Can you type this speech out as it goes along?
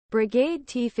Brigade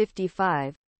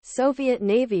T-55, Soviet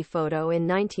Navy photo in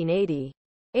 1980.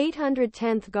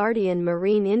 810th Guardian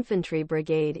Marine Infantry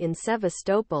Brigade in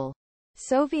Sevastopol,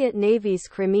 Soviet Navy's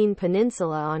Crimean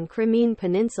Peninsula on Crimean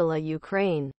Peninsula,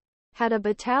 Ukraine. Had a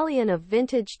battalion of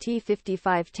vintage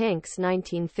T-55 tanks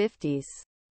 1950s.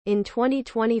 In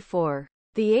 2024,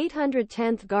 the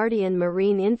 810th Guardian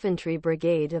Marine Infantry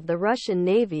Brigade of the Russian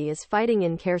Navy is fighting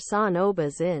in Kherson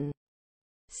Oblast in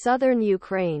southern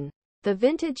Ukraine. The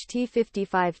vintage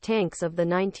T-55 tanks of the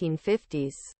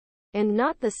 1950s. And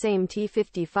not the same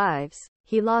T-55s,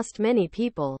 he lost many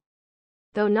people.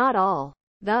 Though not all.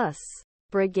 Thus,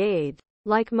 brigade,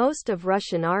 like most of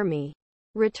Russian army,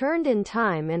 returned in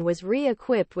time and was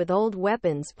re-equipped with old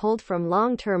weapons pulled from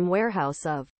long-term warehouse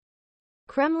of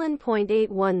Kremlin.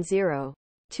 810.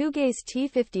 Tugay's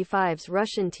T-55's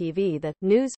Russian TV The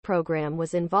News program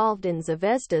was involved in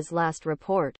Zvezda's last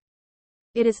report.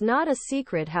 It is not a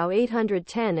secret how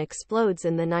 810 explodes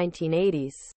in the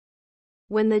 1980s.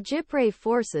 When the Gypray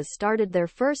forces started their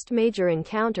first major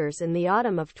encounters in the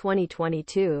autumn of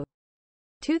 2022.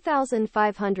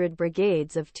 2,500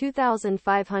 brigades of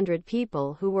 2,500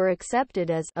 people who were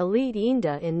accepted as elite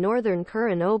Inda in northern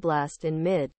Kherson Oblast in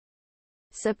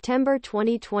mid-September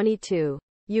 2022.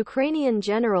 Ukrainian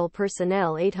General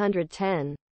Personnel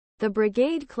 810. The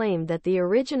brigade claimed that the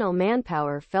original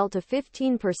manpower fell to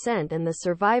 15% and the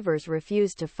survivors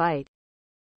refused to fight.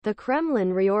 The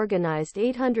Kremlin reorganized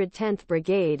 810th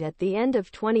Brigade at the end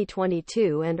of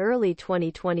 2022 and early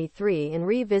 2023 and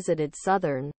revisited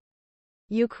southern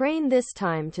Ukraine, this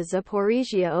time to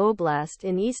Zaporizhia Oblast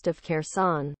in east of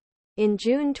Kherson. In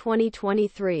June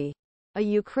 2023, a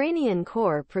Ukrainian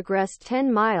corps progressed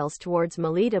 10 miles towards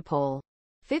Melitopol,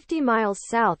 50 miles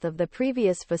south of the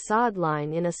previous facade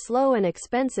line, in a slow and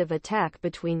expensive attack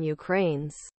between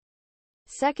Ukraine's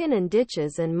second and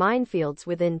ditches and minefields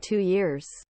within 2 years.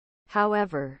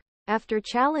 However, after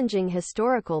challenging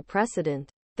historical precedent,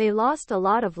 they lost a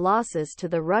lot of losses to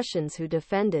the Russians who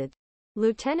defended.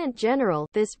 Lieutenant General,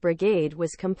 this brigade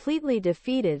was completely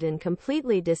defeated and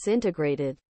completely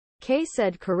disintegrated,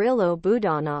 said Kirilo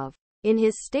Budanov in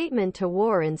his statement to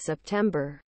war in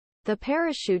September. The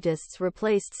parachutists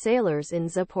replaced sailors in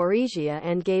Zaporizhia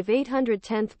and gave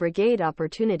 810th Brigade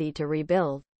opportunity to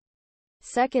rebuild.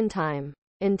 Second time.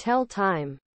 Until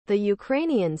time, the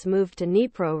Ukrainians moved to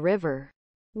Dnipro River,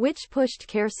 which pushed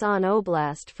Kherson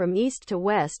Oblast from east to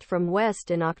west from west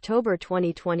in October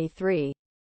 2023.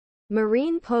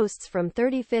 Marine posts from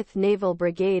 35th Naval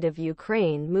Brigade of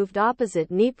Ukraine moved opposite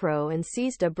Dnipro and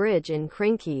seized a bridge in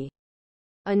Krinky,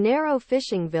 a narrow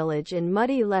fishing village in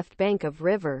muddy left bank of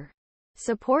river,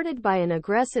 supported by an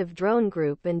aggressive drone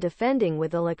group and defending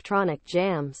with electronic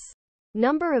jams.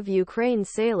 Number of Ukraine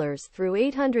sailors through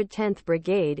 810th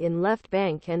Brigade in left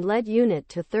bank and led unit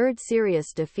to third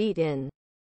serious defeat in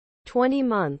 20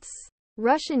 months.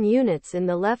 Russian units in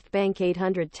the left bank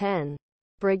 810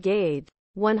 Brigade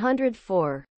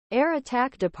 104 Air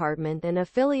Attack Department and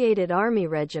affiliated Army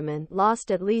Regiment lost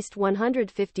at least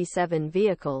 157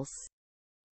 vehicles,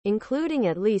 including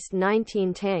at least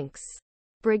 19 tanks.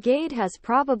 Brigade has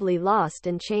probably lost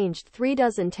and changed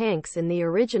 36 tanks in the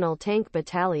original tank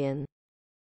battalion.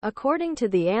 According to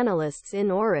the analysts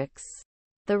in Oryx,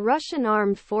 the Russian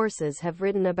armed forces have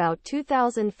written about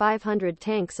 2,500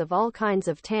 tanks of all kinds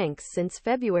of tanks since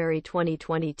February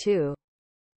 2022.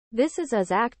 This is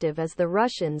as active as the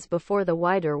Russians before the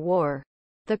wider war.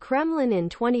 The Kremlin in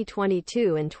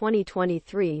 2022 and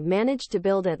 2023 managed to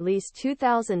build at least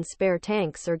 2,000 spare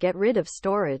tanks or get rid of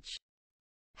storage.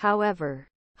 However,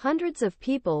 hundreds of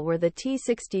people were the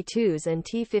T-62s and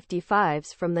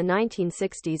T-55s from the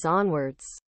 1960s onwards.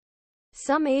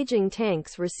 Some aging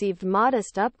tanks received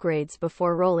modest upgrades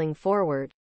before rolling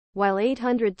forward. While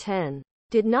 810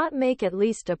 did not make at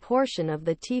least a portion of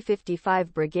the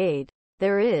T-55 brigade,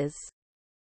 there is,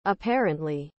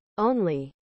 apparently, only